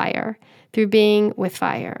facing the fire, through being with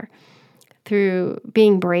fire, through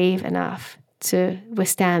being brave enough to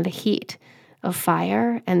withstand the heat of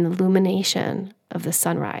fire and the illumination of the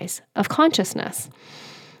sunrise of consciousness.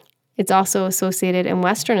 It's also associated in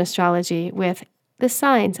Western astrology with the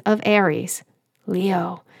signs of Aries,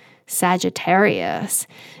 Leo, Sagittarius,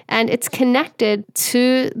 and it's connected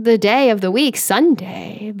to the day of the week,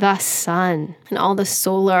 Sunday, the sun, and all the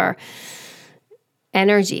solar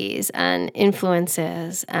energies and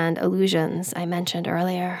influences and illusions I mentioned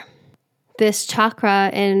earlier. This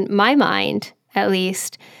chakra, in my mind at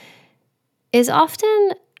least, is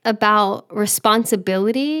often about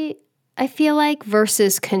responsibility, I feel like,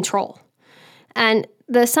 versus control. And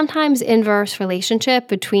the sometimes inverse relationship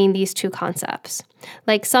between these two concepts.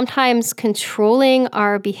 Like sometimes controlling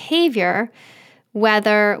our behavior,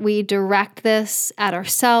 whether we direct this at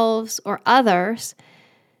ourselves or others'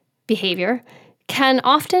 behavior, can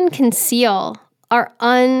often conceal our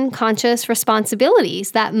unconscious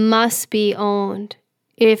responsibilities that must be owned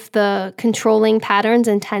if the controlling patterns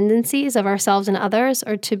and tendencies of ourselves and others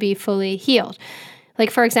are to be fully healed.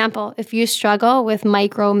 Like, for example, if you struggle with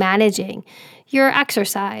micromanaging your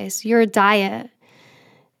exercise, your diet,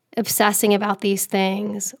 obsessing about these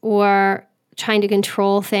things, or trying to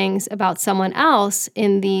control things about someone else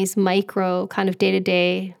in these micro kind of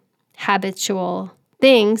day-to-day habitual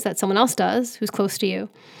things that someone else does who's close to you,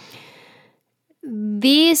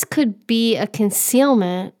 these could be a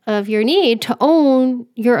concealment of your need to own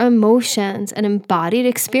your emotions and embodied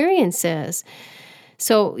experiences.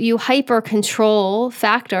 So you hyper control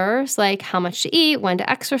factors like how much to eat, when to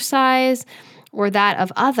exercise, or that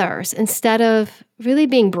of others, instead of really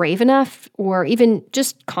being brave enough or even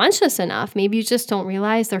just conscious enough. Maybe you just don't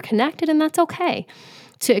realize they're connected, and that's okay,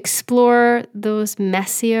 to explore those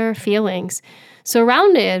messier feelings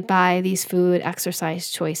surrounded by these food, exercise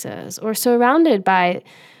choices, or surrounded by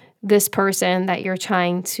this person that you're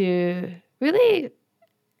trying to really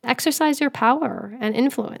exercise your power and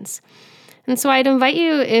influence. And so I'd invite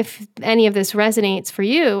you, if any of this resonates for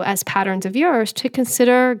you as patterns of yours, to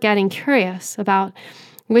consider getting curious about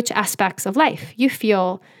which aspects of life you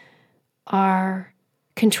feel are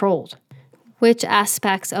controlled, which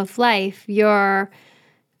aspects of life you're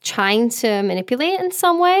trying to manipulate in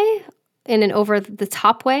some way, in an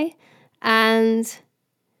over-the-top way, and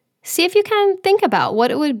see if you can think about what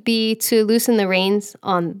it would be to loosen the reins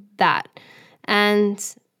on that,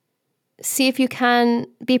 and see if you can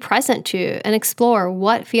be present to and explore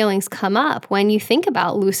what feelings come up when you think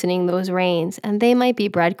about loosening those reins, and they might be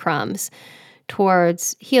breadcrumbs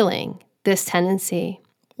towards healing this tendency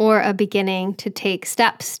or a beginning to take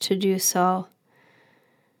steps to do so.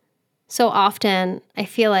 So often, I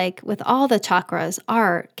feel like with all the chakras,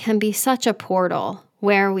 art can be such a portal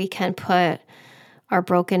where we can put our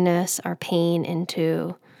brokenness, our pain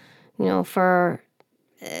into, for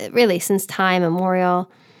really since time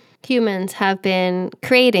immemorial, humans have been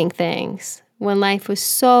creating things when life was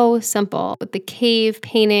so simple with the cave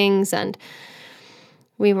paintings, and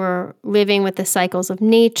we were living with the cycles of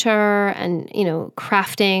nature and,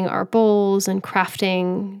 crafting our bowls and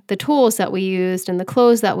crafting the tools that we used and the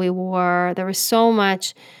clothes that we wore. There was so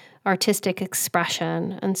much artistic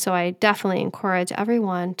expression. And so I definitely encourage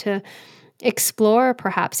everyone to explore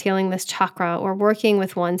perhaps healing this chakra, or working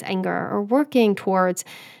with one's anger, or working towards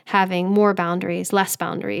having more boundaries, less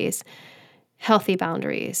boundaries, healthy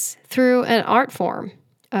boundaries through an art form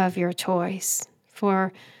of your choice.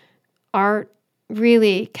 For art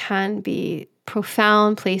really can be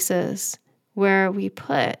profound places where we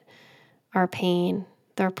put our pain,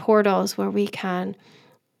 They're portals where we can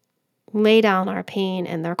lay down our pain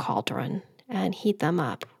in their cauldron and heat them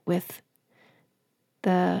up with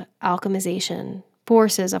the alchemization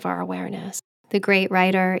forces of our awareness. The great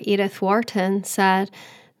writer Edith Wharton said,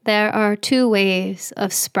 "There are two ways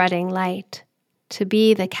of spreading light, to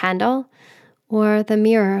be the candle or the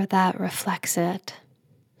mirror that reflects it."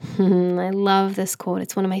 I love this quote.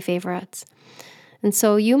 It's one of my favorites. And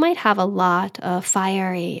so you might have a lot of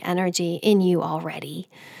fiery energy in you already.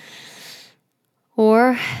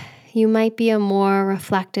 Or you might be a more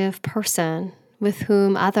reflective person with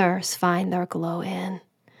whom others find their glow in.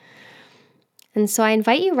 And so I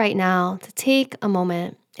invite you right now to take a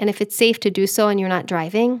moment, and if it's safe to do so and you're not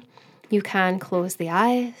driving, you can close the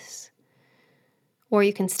eyes, or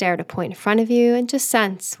you can stare at a point in front of you and just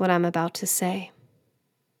sense what I'm about to say.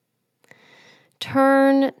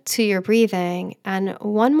 Turn to your breathing and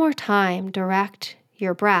one more time direct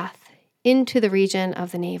your breath into the region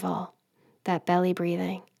of the navel, that belly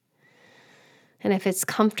breathing. And if it's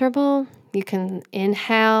comfortable, you can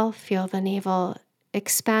inhale, feel the navel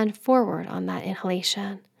expand forward on that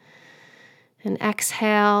inhalation. And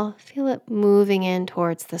exhale, feel it moving in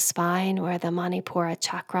towards the spine where the Manipura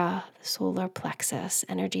chakra, the solar plexus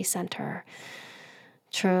energy center,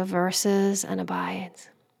 traverses and abides.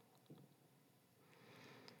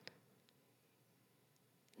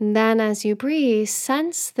 And then as you breathe,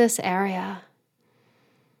 sense this area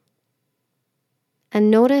and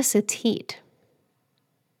notice its heat.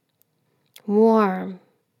 Warm,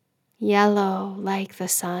 yellow like the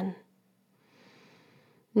sun.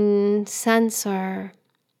 Sense or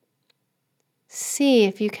see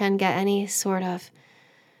if you can get any sort of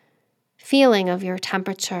feeling of your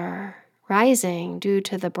temperature rising due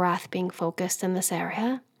to the breath being focused in this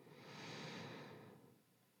area.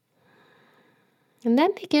 And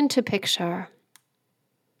then begin to picture,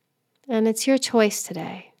 and it's your choice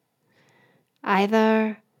today,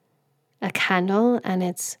 either a candle and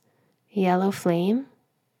its yellow flame,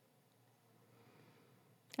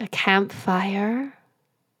 a campfire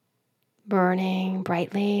burning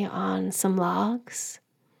brightly on some logs,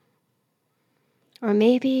 or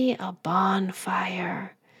maybe a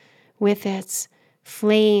bonfire with its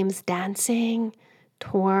flames dancing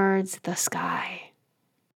towards the sky.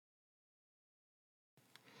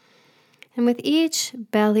 And with each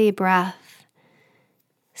belly breath,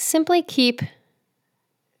 simply keep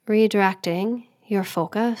redirecting your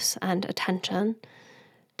focus and attention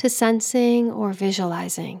to sensing or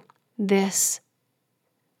visualizing this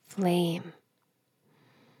flame.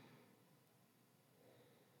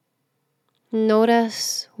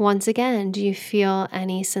 Notice once again, do you feel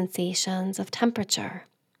any sensations of temperature?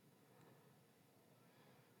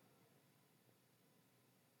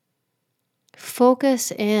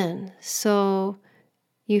 Focus in so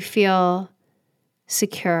you feel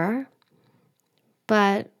secure,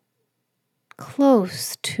 but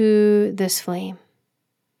close to this flame.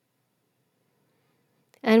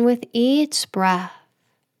 And with each breath,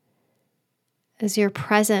 as you're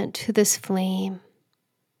present to this flame,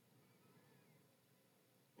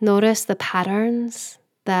 notice the patterns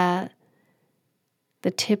that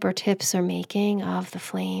the tip or tips are making of the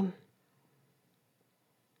flame.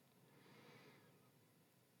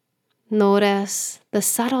 Notice the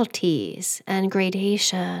subtleties and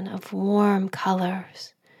gradation of warm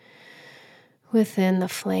colors within the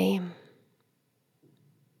flame.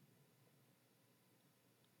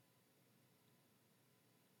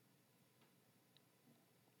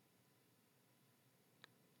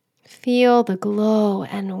 Feel the glow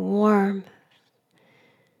and warmth,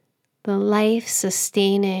 the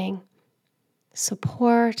life-sustaining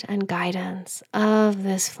support and guidance of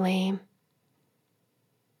this flame.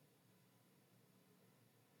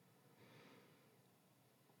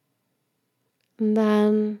 And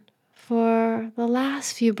then for the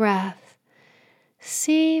last few breaths,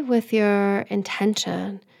 see with your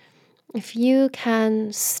intention if you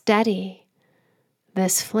can steady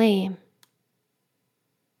this flame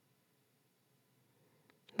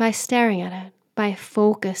by staring at it, by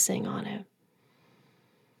focusing on it.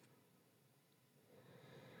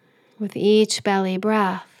 With each belly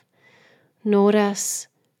breath, notice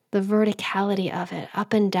the verticality of it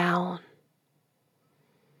up and down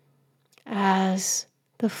as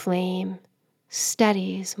the flame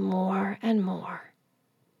steadies more and more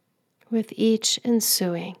with each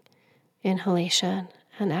ensuing inhalation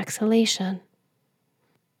and exhalation.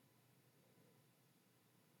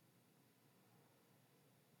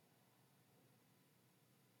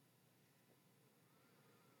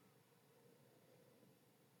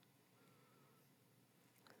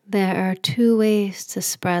 There are two ways to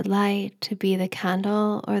spread light, to be the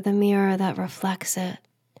candle or the mirror that reflects it.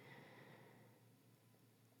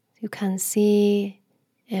 You can see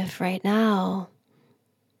if right now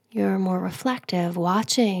you're more reflective,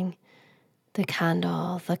 watching the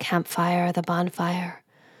candle, the campfire, the bonfire,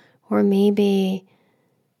 or maybe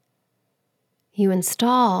you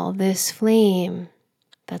install this flame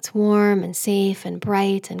that's warm and safe and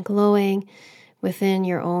bright and glowing within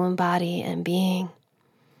your own body and being.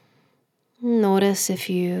 Notice if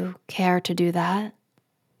you care to do that.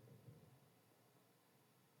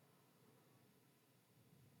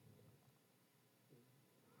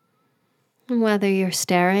 And whether you're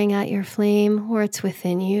staring at your flame or it's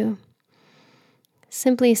within you,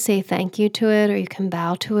 simply say thank you to it, or you can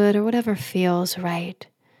bow to it, or whatever feels right.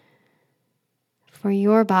 For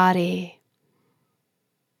your body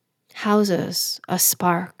houses a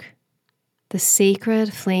spark, the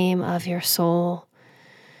sacred flame of your soul.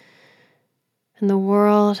 And the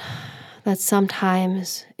world that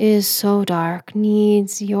sometimes is so dark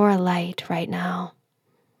needs your light right now.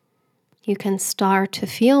 You can start to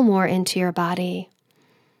feel more into your body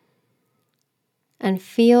and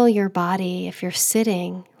feel your body, if you're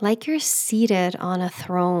sitting, like you're seated on a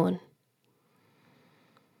throne.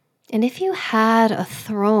 And if you had a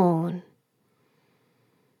throne,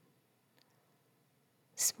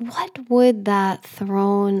 what would that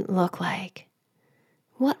throne look like?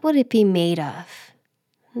 What would it be made of?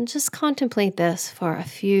 And just contemplate this for a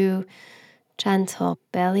few gentle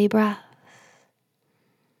belly breaths.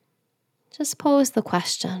 Just pose the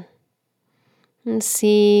question and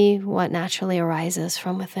see what naturally arises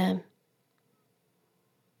from within.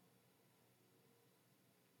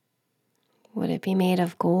 Would it be made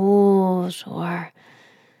of gold or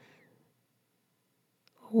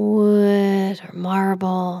wood or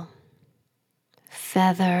marble,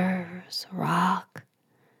 feathers, rock?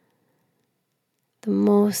 The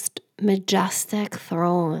most majestic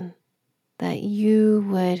throne that you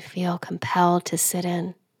would feel compelled to sit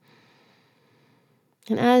in.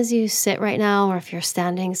 And as you sit right now, or if you're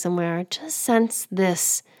standing somewhere, just sense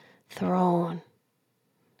this throne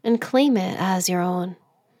and claim it as your own.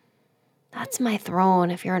 That's my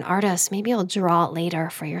throne. If you're an artist, maybe you'll draw it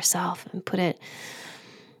later for yourself and put it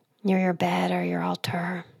near your bed or your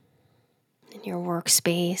altar, in your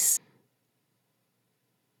workspace.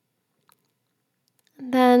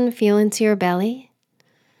 And then feel into your belly,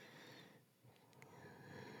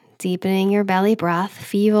 deepening your belly breath,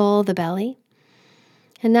 feel the belly.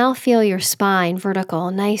 And now feel your spine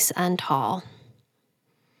vertical, nice and tall.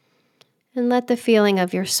 And let the feeling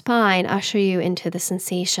of your spine usher you into the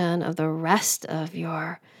sensation of the rest of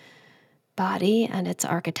your body and its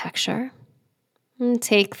architecture. And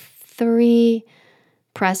take 3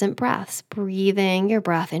 present breaths, breathing your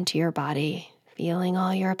breath into your body, feeling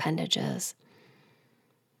all your appendages.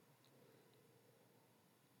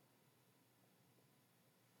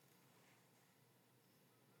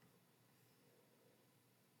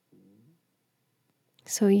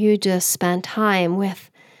 So you just spend time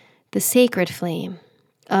with the sacred flame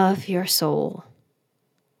of your soul.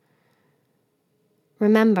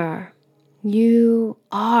 Remember, you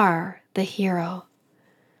are the hero,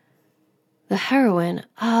 the heroine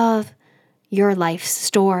of your life's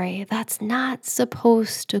story that's not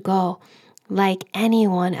supposed to go like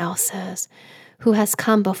anyone else's who has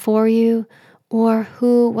come before you or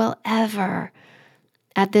who will ever,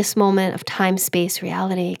 at this moment of time, space,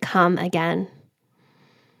 reality, come again.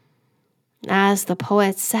 As the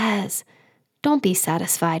poet says, don't be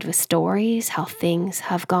satisfied with stories, how things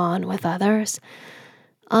have gone with others.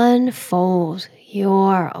 Unfold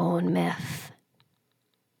your own myth.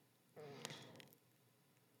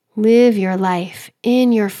 Live your life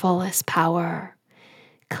in your fullest power.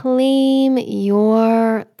 Claim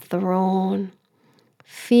your throne.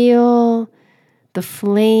 Feel the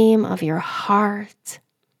flame of your heart,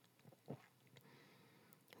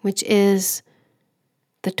 which is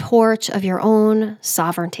the torch of your own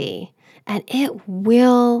sovereignty, and it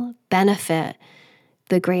will benefit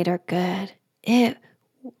the greater good. It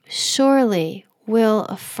surely will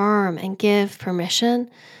affirm and give permission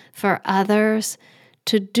for others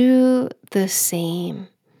to do the same.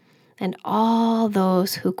 And all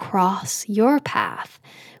those who cross your path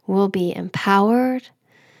will be empowered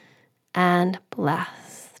and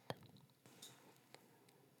blessed.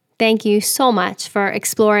 Thank you so much for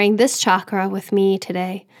exploring this chakra with me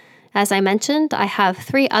today. As I mentioned, I have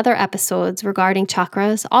 3 other episodes regarding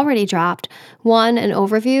chakras already dropped. 1, an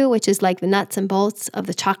overview, which is like the nuts and bolts of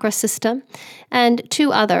the chakra system, and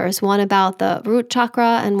 2 others, one about the root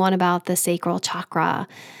chakra and one about the sacral chakra.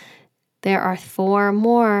 There are 4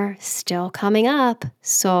 more still coming up,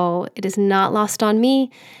 so it is not lost on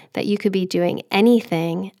me that you could be doing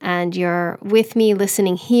anything and you're with me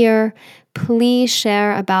listening here. Please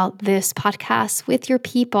share about this podcast with your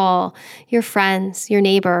people, your friends, your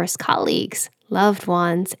neighbors, colleagues, loved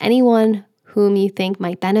ones, anyone whom you think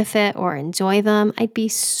might benefit or enjoy them. I'd be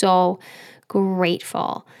so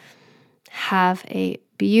grateful. Have a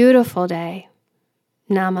beautiful day.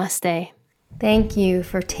 Namaste. Thank you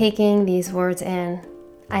for taking these words in.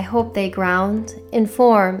 I hope they ground,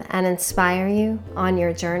 inform, and inspire you on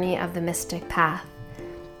your journey of the mystic path.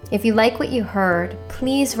 If you like what you heard,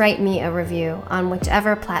 please write me a review on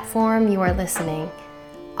whichever platform you are listening.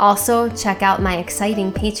 Also, check out my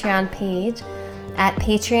exciting Patreon page at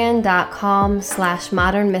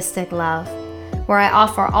patreon.com/modernmysticlove, where I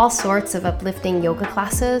offer all sorts of uplifting yoga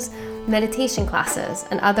classes, meditation classes,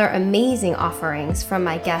 and other amazing offerings from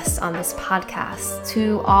my guests on this podcast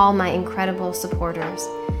to all my incredible supporters.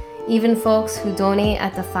 Even folks who donate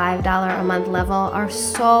at the $5 a month level are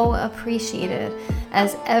so appreciated,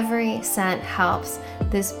 as every cent helps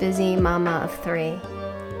this busy mama of 3.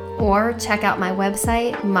 Or check out my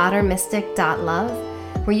website, modernmystic.love,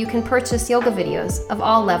 where you can purchase yoga videos of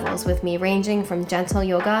all levels with me, ranging from gentle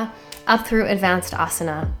yoga up through advanced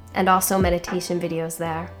asana, and also meditation videos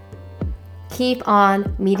there. Keep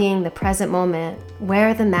on meeting the present moment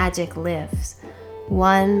where the magic lives,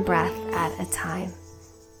 one breath at a time.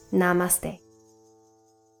 Namaste.